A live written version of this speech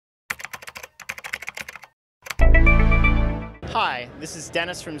Hi, this is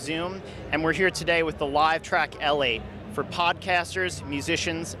Dennis from Zoom, and we're here today with the LiveTrak L-8 for podcasters,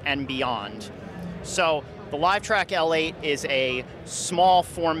 musicians, and beyond. So, the LiveTrak L-8 is a small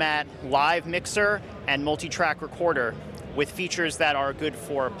format live mixer and multi-track recorder with features that are good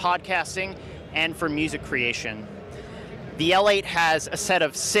for podcasting and for music creation. The L-8 has a set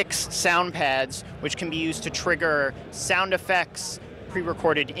of 6 sound pads which can be used to trigger sound effects,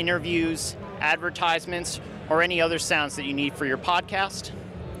 pre-recorded interviews, advertisements, or any other sounds that you need for your podcast.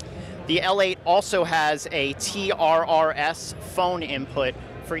 The L-8 also has a TRRS phone input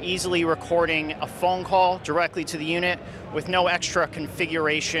for easily recording a phone call directly to the unit with no extra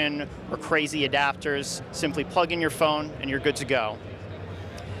configuration or crazy adapters. Simply plug in your phone and you're good to go.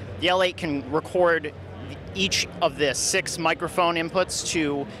 The L-8 can record each of the 6 microphone inputs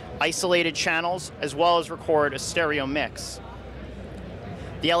to isolated channels, as well as record a stereo mix.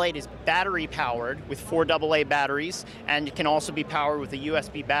 The L-8 is battery powered with 4 AA batteries, and it can also be powered with a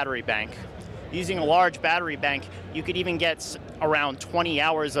USB battery bank. Using a large battery bank, you could even get around 20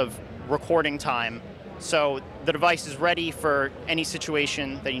 hours of recording time. So the device is ready for any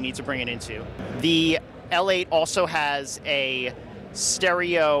situation that you need to bring it into. The L-8 also has a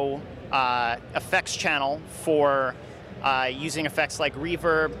stereo effects channel for using effects like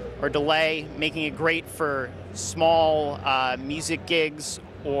reverb or delay, making it great for small music gigs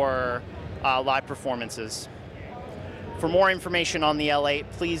or live performances. For more information on the L-8,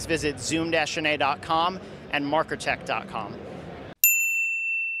 please visit zoom-na.com and markertek.com.